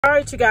All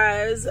right, you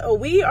guys,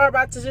 we are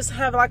about to just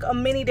have like a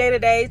mini day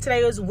today. Today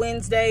is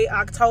Wednesday,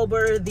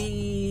 October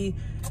the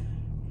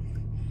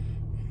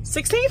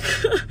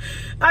 16th.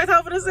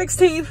 October the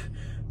 16th.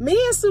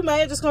 Me and Sume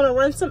are just gonna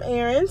run some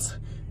errands.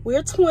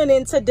 We're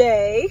twinning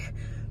today,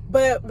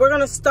 but we're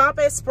gonna stop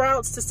at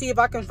Sprouts to see if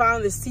I can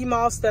find the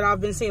Seamoss that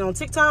I've been seeing on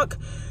TikTok.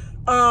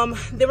 Then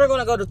we're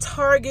gonna go to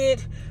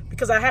Target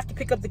because I have to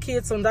pick up the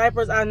kids some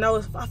diapers. I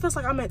know I feel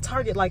like I'm at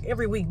Target like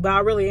every week, but I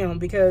really am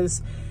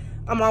because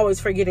I'm always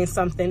forgetting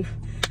something.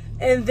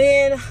 And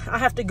then I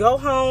have to go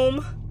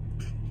home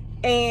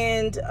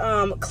and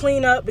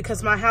clean up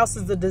because my house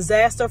is a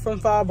disaster from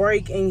fall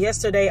break, and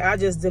yesterday I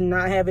just did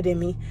not have it in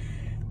me.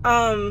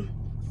 And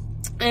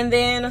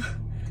then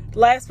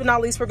last but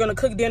not least, we're gonna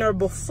cook dinner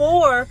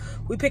before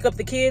we pick up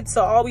the kids.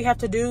 So all we have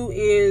to do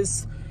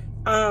is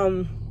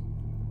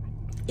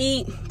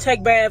eat,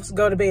 take baths,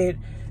 go to bed,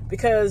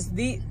 because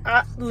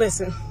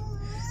listen,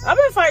 I've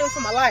been fighting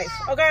for my life,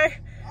 okay?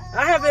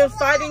 I have been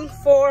fighting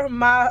for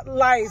my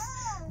life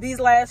these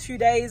last few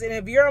days, and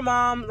if you're a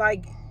mom,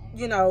 like,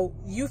 you know,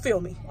 you feel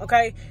me,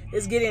 okay?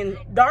 It's getting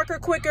darker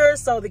quicker,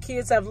 so the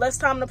kids have less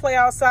time to play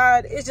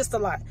outside. It's just a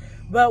lot,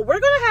 but we're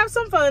gonna have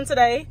some fun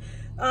today.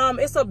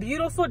 It's a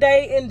beautiful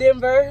day in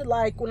Denver.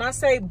 Like, when I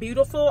say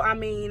beautiful, I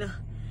mean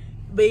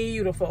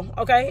beautiful,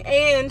 okay?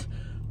 And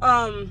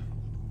on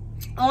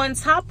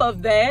top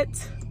of that,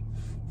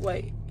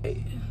 wait, let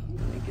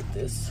me get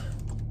this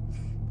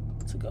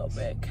to go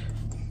back.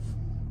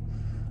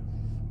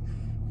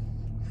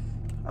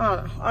 I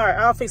don't know. All right,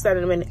 I'll fix that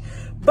in a minute.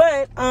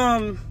 But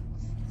on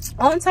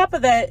top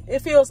of that, it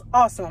feels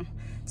awesome.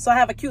 So I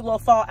have a cute little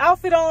fall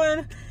outfit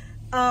on,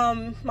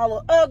 my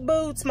little Ugg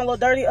boots, my little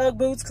dirty Ugg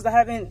boots, because I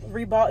haven't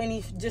rebought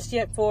any just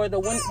yet for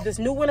this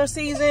new winter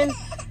season.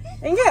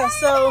 And yeah,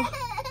 so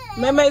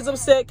May's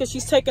upset because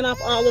she's taking off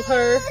all of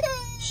her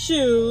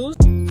shoes.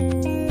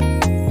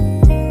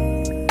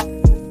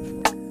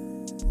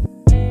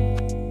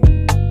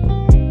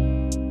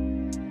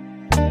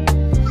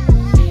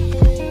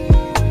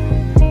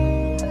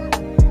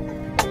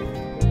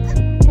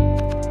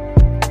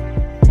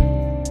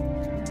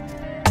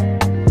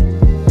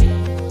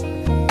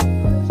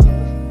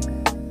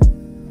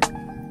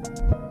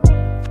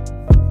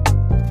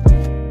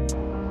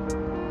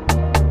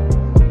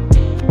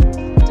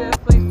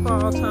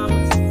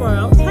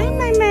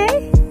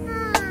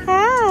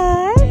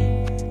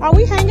 Are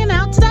we hanging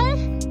out today?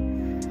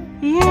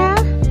 Yeah.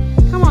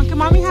 Come on, can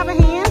mommy have a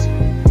hand?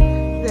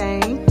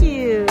 Thank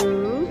you.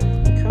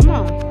 Come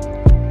on.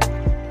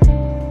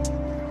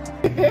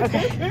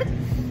 Okay.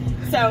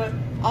 So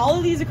all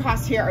of these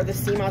across here are the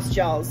Seamoss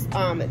gels.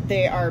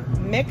 They are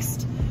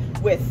mixed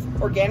with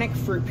organic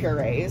fruit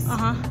purees.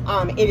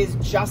 It is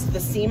just the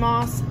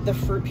Seamoss, the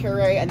fruit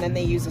puree, and then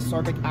they use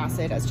ascorbic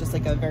acid as just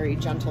like a very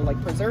gentle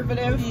like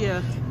preservative.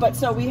 Yeah. But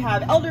so we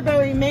have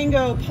elderberry,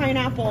 mango,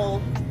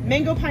 pineapple,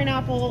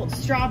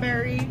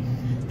 strawberry.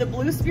 The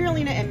blue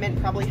spirulina and mint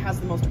probably has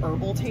the most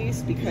herbal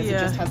taste because it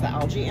just has the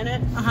algae in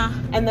it.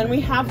 And then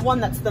we have one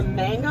that's the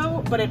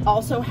mango, but it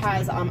also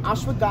has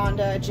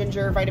ashwagandha,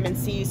 ginger, vitamin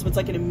C, so it's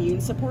like an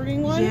immune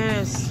supporting one.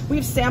 Yes. We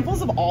have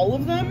samples of all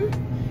of them.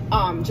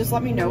 Just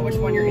let me know which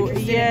one you're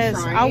interested in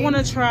trying. I want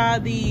to try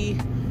the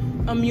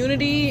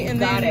immunity,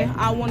 and then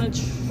I want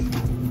to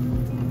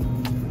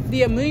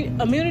the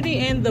immunity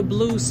and the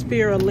blue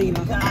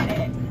spirulina. Got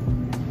it.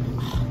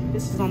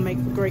 This is gonna make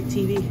for great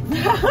TV.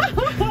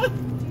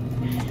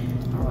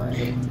 All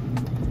right.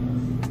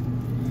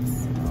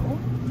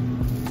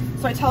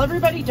 So I tell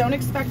everybody, don't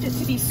expect it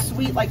to be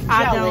sweet like jelly.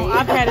 I don't.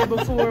 I've had it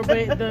before,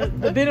 but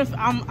the benefit,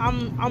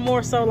 I'm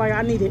more so like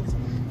I need it.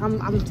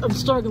 I'm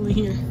struggling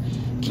here.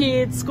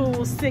 Kids,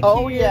 school, sick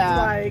kids,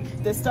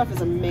 like this stuff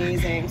is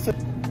amazing. So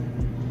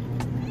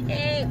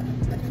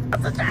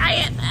let's try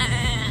it.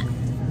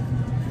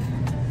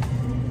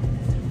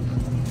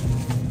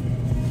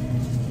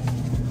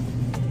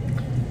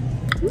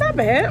 Not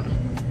bad.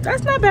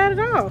 That's not bad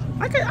at all.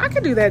 I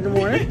could do that in the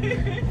morning.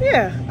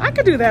 Yeah, I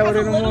could do that with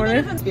it in the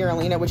morning.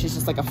 Spirulina, which is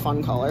just like a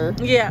fun color.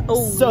 Yeah.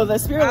 Oh. So the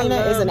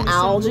spirulina is an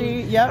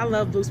algae. Yep. I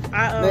love blue.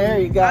 There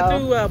you go. I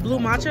do blue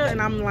matcha,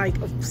 and I'm like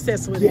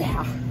obsessed with it.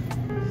 Yeah.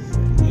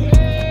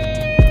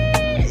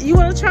 You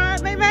want to try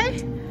it, May?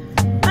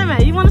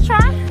 May, you want to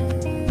try?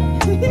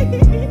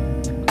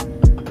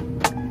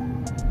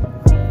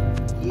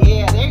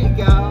 Yeah, there you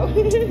go.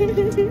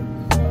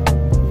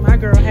 My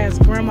girl has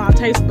grandma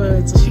taste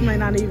buds, so she may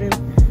not even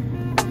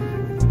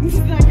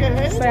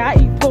say I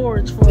eat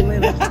porridge for a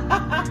living.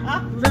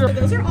 So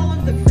those are all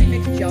of the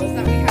pre-mixed gels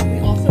that we have. We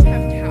also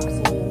have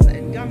capsules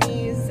and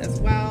gummies as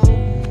well.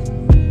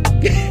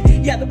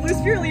 Yeah, the blue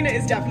spirulina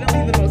is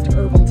definitely the most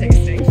herbal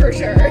tasting for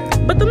sure.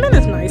 But the mint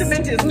is nice. The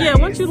mint is nice. Yeah,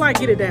 once you like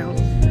get it down.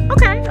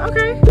 Okay,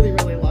 okay. Really,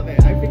 really love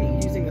it. I've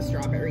been using the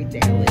strawberry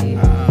daily.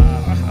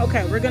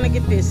 Okay, we're gonna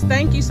get this.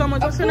 Thank you so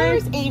much. What's your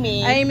name?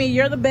 Amy. Amy,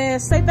 you're the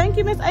best. Say thank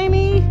you, Miss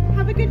Amy.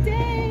 Have a good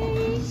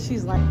day.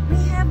 She's like, we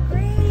have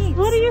grapes.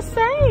 What do you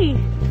say?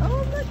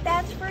 Oh, look,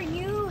 that's for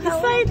you. You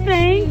say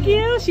thank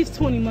you. She's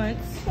 20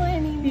 months.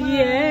 20 months.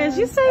 Yes,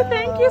 you say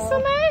thank you,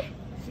 Samay.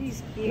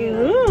 She's you.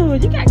 Ooh,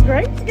 you got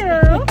grapes,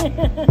 girl. All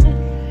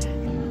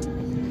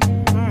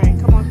right,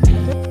 come on.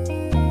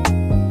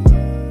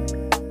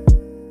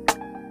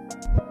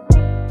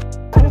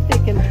 I don't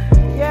think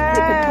Yes.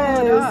 you can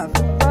pull it off.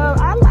 Well,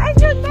 I like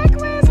your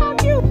necklace. How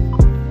cute.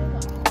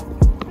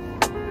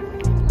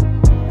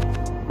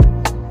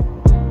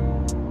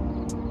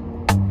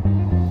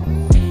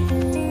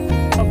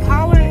 The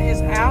pollen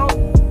is out,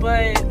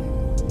 but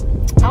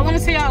I want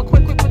to tell y'all a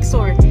quick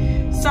story.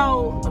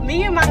 So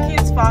me and my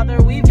kid's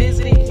father, we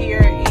visited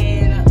here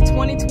in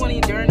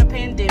 2020 during the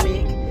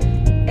pandemic,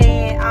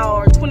 and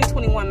or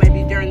 2021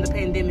 maybe during the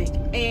pandemic,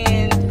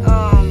 and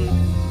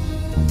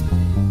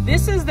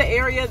this is the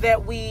area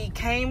that we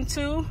came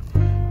to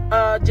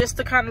just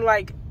to kind of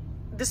like,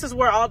 this is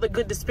where all the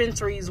good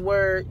dispensaries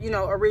were, you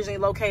know, originally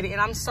located. And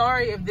I'm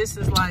sorry if this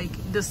is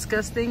like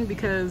disgusting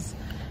because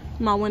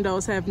my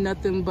windows have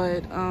nothing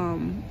but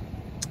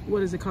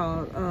what is it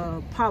called,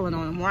 pollen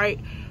on them, right?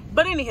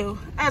 But anywho,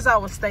 as I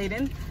was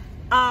stating,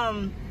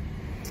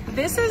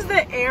 this is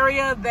the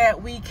area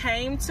that we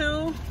came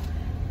to,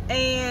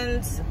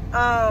 and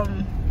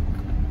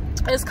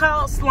it's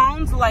called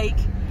Sloan's Lake,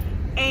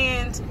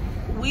 and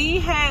we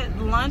had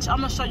lunch. I'm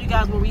gonna show you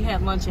guys where we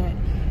had lunch at,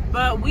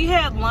 but we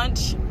had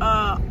lunch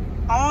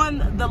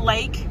on the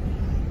lake.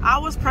 I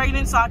was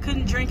pregnant, so I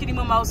couldn't drink any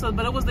mimosas,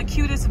 but it was the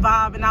cutest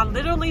vibe, and I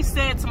literally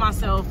said to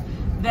myself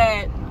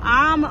that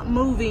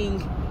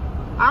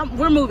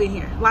we're moving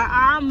here. Like,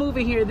 I'm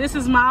moving here. This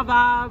is my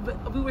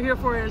vibe. We were here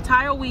for an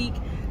entire week,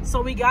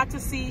 so we got to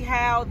see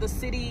how the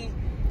city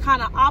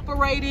kind of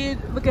operated.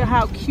 Look at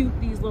how cute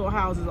these little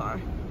houses are.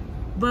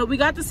 But we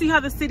got to see how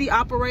the city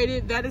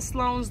operated. That is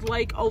Sloan's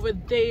Lake over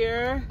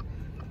there.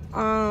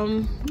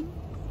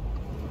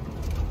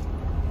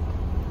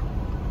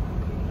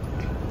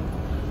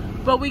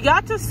 But we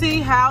got to see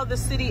how the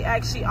city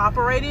actually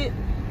operated,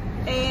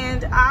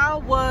 and I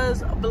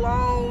was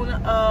blown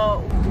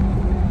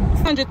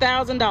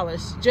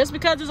 $100,000 just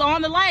because it's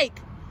on the lake.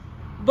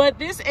 But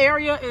this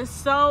area is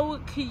so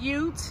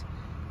cute,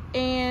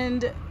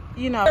 and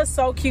you know, it's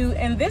so cute.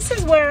 And this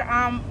is where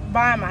I'm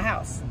buying my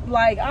house.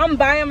 Like, I'm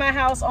buying my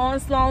house on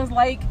Sloan's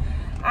Lake.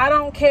 I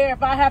don't care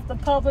if I have to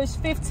publish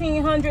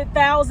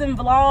 1,500,000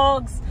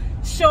 vlogs,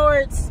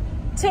 shorts,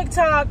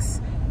 TikToks,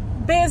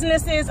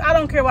 businesses. I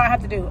don't care what I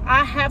have to do.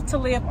 I have to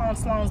live on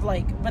Sloan's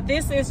Lake. But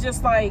this is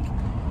just like,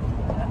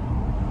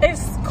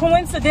 it's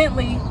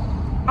coincidentally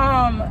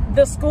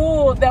the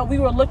school that we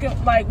were looking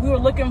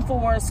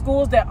for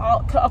schools that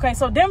all, okay,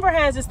 so Denver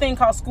has this thing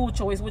called school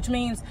choice, which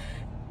means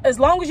as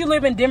long as you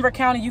live in Denver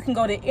County, you can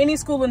go to any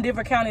school in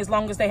Denver County as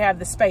long as they have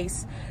the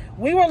space.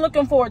 We were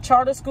looking for a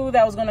charter school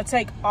that was going to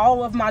take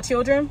all of my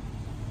children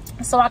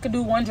so I could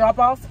do one drop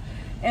off,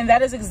 and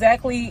that is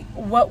exactly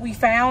what we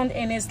found,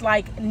 and it's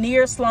like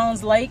near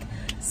Sloan's Lake.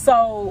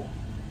 So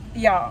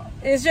y'all,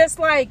 it's just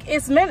like,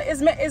 it's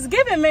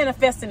giving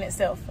manifesting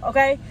itself.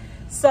 Okay,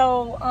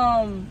 so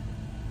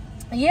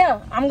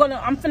yeah, I'm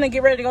finna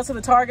get ready to go to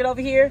the Target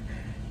over here,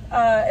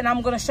 and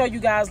I'm gonna show you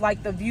guys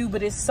like the view.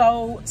 But it's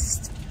so,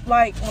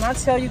 like, when I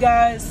tell you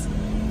guys,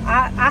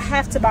 I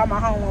have to buy my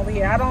home over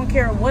here. I don't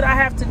care what I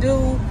have to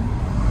do,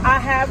 I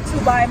have to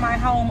buy my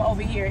home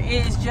over here.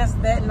 It is just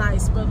that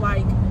nice. But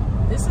like,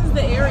 this is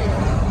the area.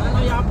 I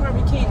know y'all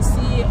probably can't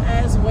see it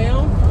as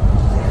well.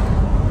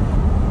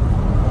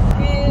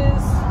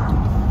 Is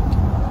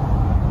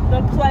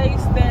the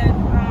place that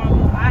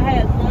I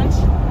had brunch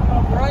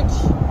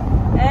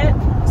at.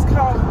 It's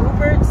called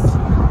Rupert's.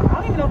 I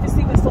don't even know if it's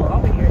even still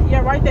over here.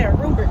 Yeah, right there,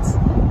 Rupert's.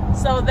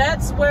 So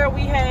that's where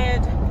we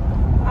had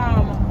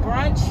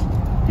brunch,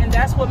 and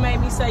that's what made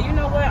me say, you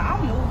know what,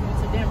 I'm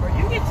moving to Denver.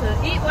 You get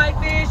to eat like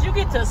this, you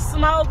get to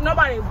smoke,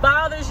 nobody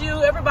bothers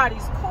you,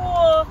 everybody's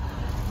cool,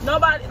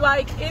 nobody,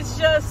 like, it's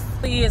just,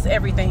 it is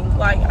everything.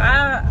 Like,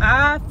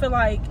 I feel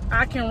like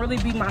I can really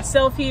be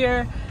myself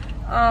here.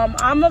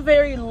 I'm a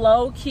very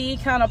low-key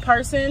kind of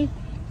person,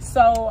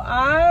 so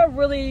I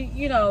really,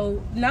 you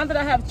know, now that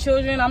I have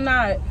children, I'm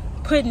not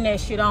putting that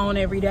shit on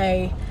every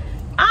day.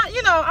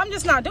 I'm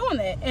just not doing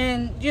that.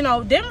 And you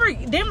know,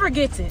 Denver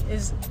gets it.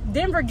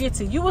 Denver gets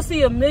it. You will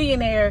see a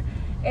millionaire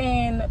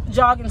in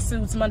jogging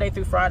suits Monday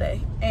through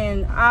Friday,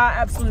 and I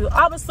absolutely,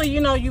 obviously,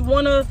 you know, you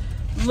want to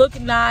look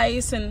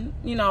nice and,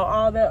 you know,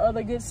 all that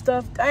other good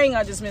stuff. Dang,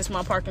 I just missed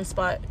my parking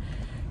spot.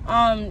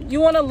 You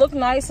want to look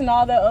nice and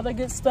all that other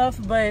good stuff,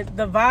 but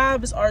the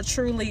vibes are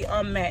truly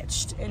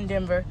unmatched in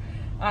Denver.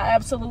 I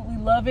absolutely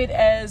love it.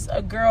 As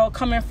a girl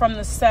coming from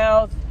the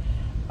South,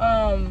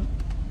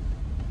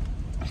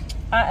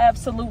 I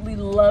absolutely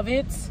love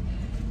it.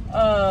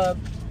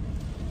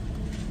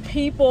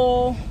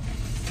 People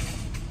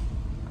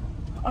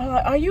are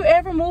like, are you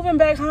ever moving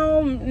back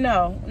home?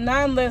 No,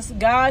 not unless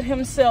God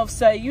himself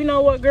say, you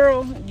know what,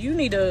 girl, you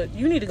need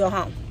to go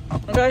home.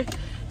 Okay,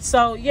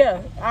 so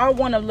yeah, I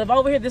want to live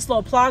over here. This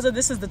little plaza,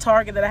 this is the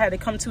Target that I had to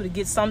come to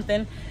get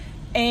something,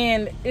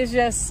 and it's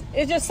just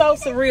so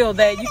surreal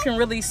that you can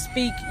really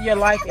speak your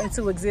life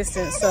into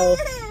existence. So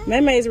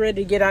May's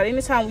ready to get out.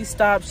 Anytime we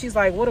stop, she's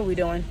like, what are we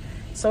doing?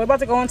 So we're about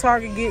to go in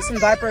Target, get some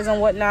diapers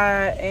and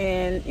whatnot,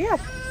 and yeah.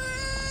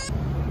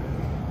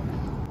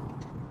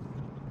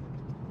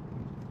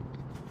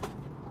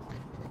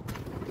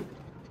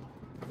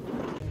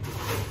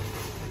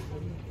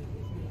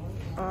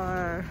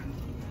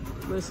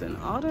 Listen,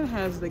 Alden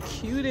has the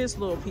cutest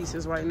little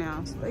pieces right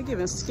now. So they're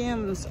giving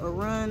Skims a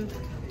run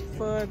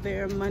for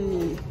their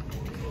money.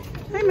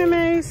 Hey,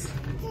 Memes.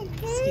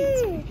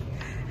 Excuse me.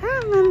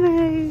 Hi,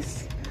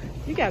 Memes.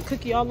 You got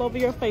cookie all over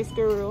your face,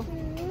 girl.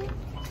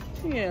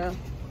 Yeah.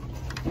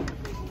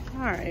 All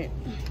right.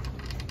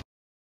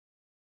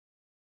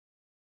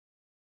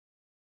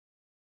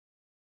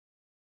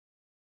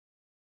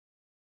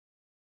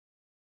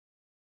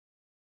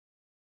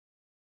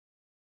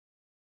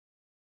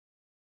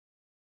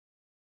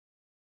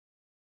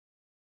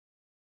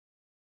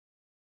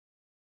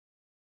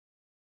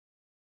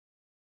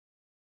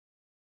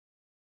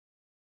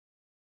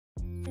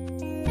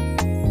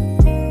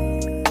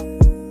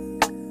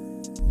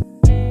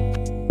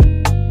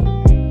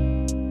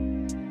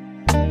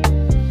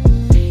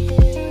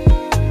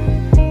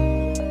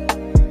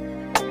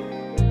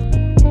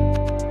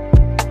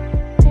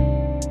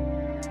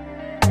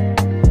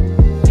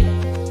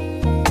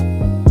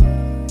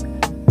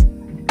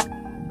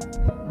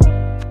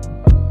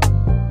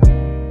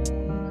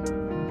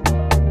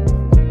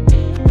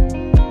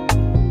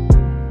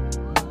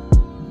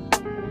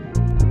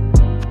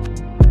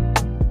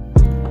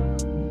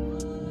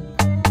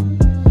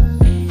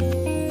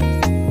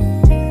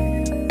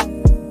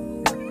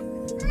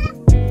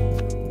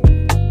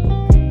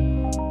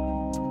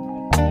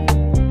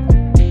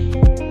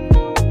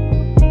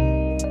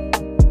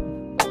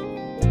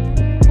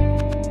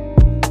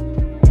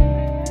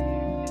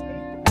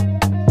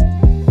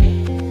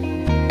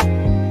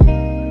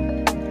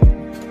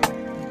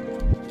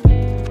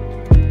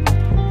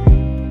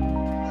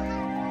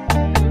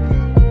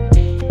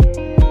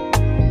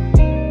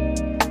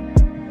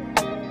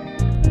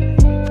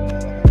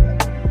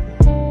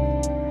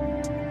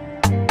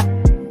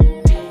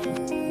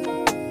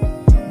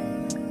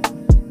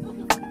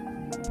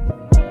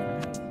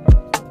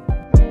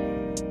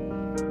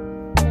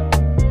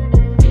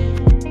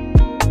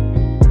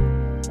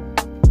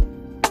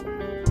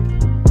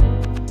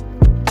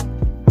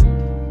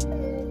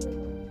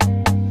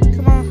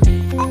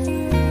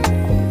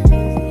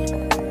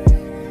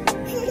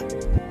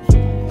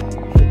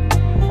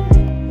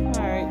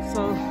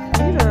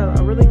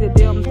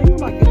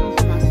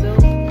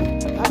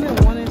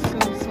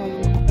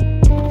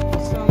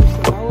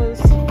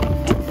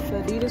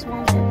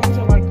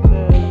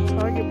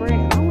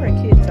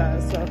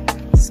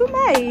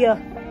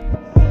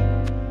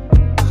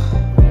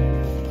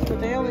 But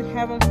they only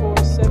have them for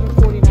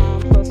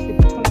 $7.49 plus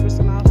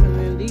 20% off, and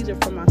then these are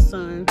for my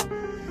son.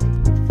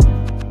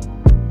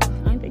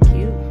 Ain't they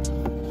cute?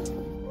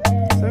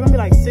 So they're gonna be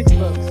like $6,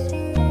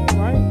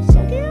 right?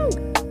 So cute.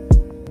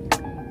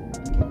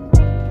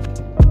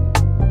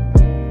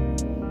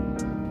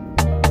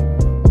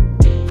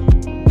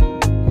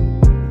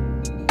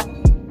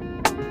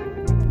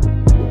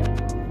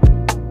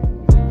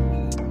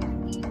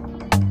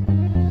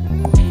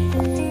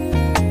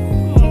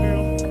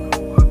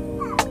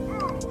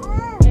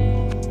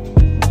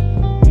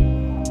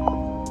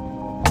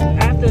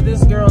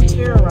 This girl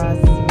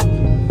terrorizes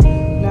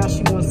me. Now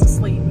she wants to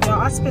sleep. Y'all,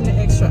 I spend an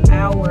extra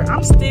hour.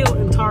 I'm still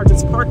in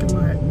Target's parking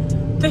lot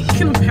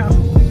thinking about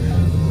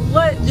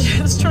what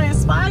just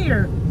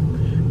transpired.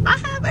 I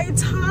have a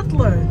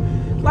toddler.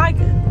 Like,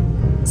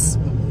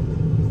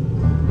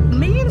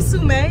 me and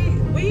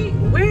Sume,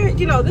 we're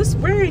you know,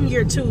 we're in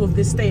year 2 of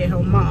this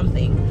stay-at-home mom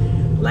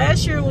thing.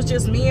 Last year was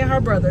just me and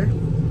her brother.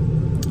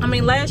 I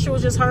mean, last year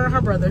was just her and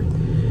her brother.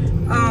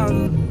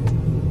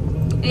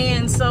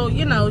 And so,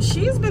 you know,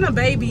 she's been a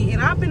baby,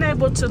 and I've been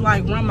able to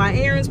like run my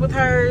errands with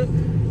her.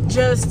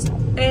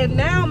 And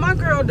now my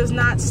girl does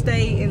not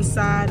stay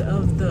inside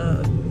of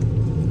the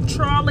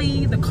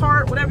trolley, the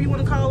cart, whatever you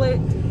want to call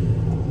it.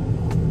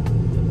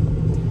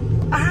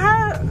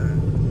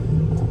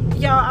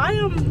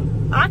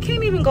 I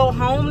can't even go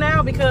home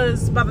now,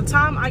 because by the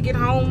time I get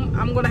home,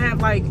 I'm gonna have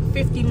like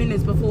 50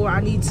 minutes before I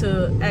need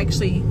to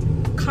actually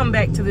come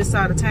back to this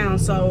side of town.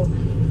 So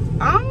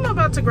I'm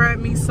about to grab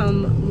me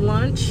some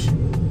lunch,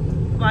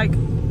 like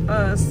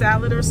a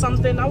salad or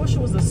something. I wish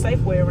it was a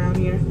Safeway around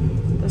here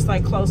that's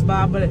like close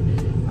by, but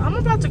I'm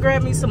about to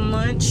grab me some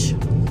lunch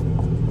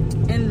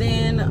and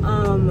then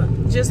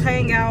just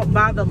hang out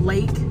by the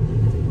lake,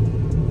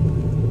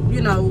 you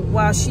know,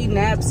 while she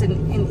naps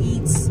and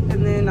eats,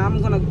 and then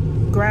I'm gonna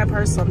grab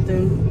her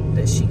something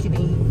that she can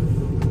eat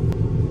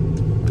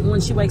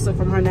when she wakes up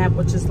from her nap,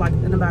 which is like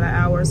in about an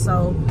hour or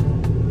so.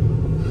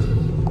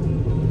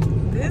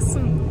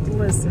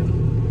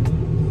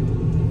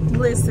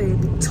 Listen,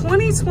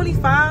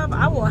 2025,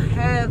 I will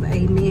have a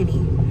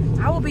nanny.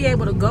 I will be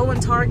able to go in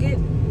Target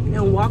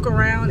and walk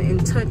around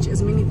and touch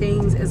as many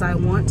things as I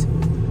want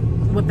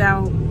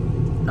without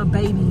a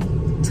baby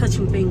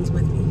touching things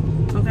with me,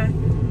 okay?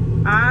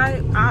 I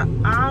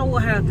will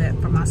have that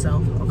for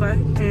myself, okay?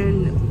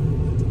 And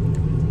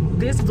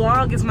this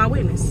vlog is my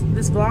witness.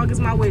 This vlog is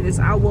my witness.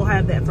 I will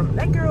have that from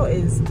that girl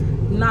is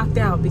knocked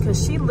out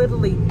because she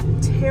literally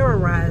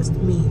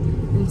terrorized me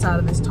inside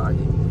of this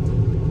Target.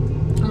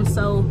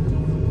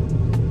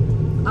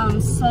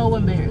 I'm so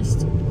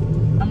embarrassed.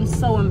 I'm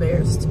so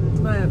embarrassed.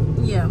 But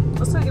yeah,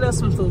 let's go get us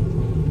some food.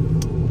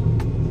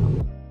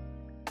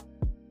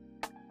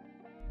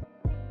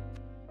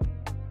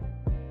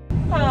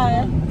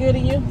 Hi, good,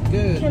 and you?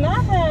 Good. Can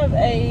I have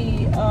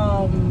a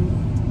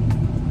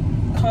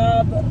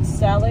Cobb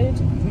salad?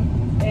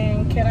 Mm-hmm.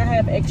 And can I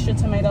have extra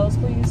tomatoes,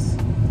 please?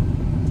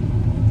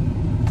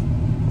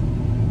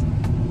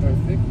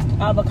 Perfect.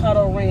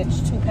 Avocado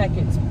ranch, 2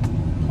 packets,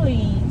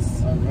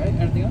 please. All right.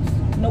 Anything else?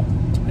 Nope.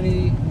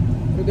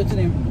 We're good to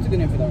name. What's a good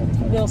name for that order?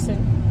 Sorry.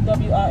 Wilson,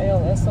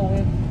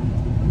 Wilson.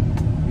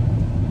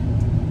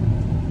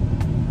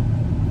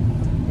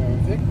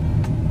 Perfect.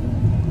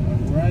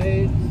 All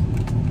right.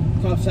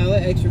 Cobb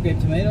salad, extra grape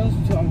tomatoes,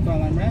 2 avocado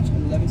lime ranch,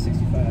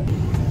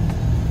 $11.65.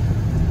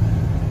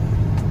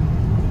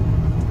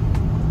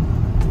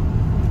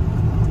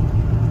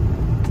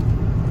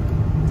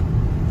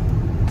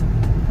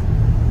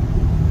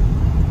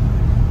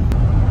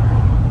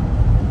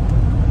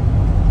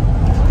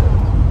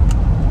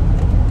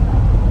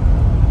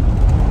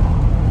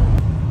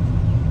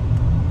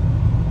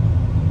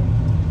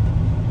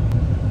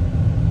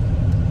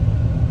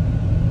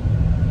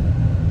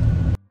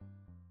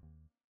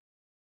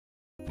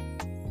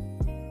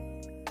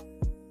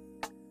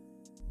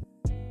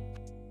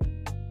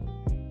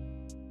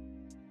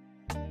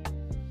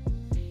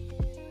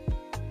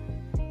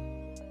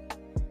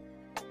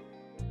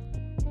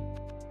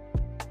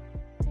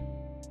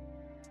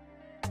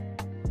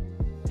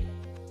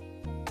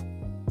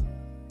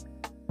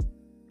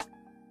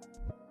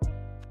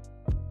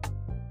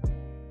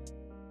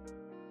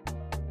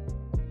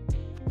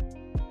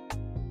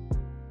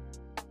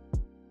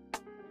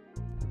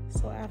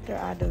 So after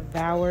I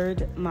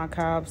devoured my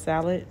Cobb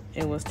salad,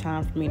 it was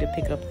time for me to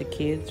pick up the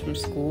kids from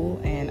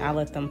school, and I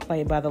let them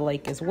play by the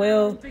lake as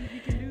well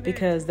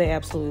because they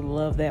absolutely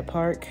love that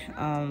park.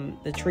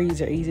 The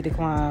trees are easy to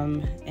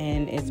climb,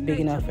 and it's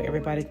big enough for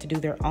everybody to do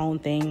their own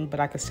thing,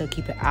 but I can still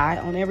keep an eye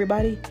on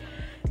everybody.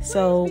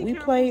 So we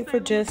played for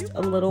just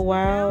a little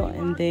while,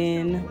 and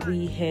then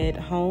we head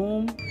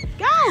home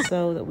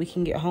so that we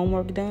can get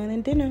homework done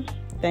and dinner.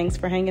 Thanks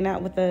for hanging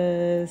out with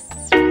us.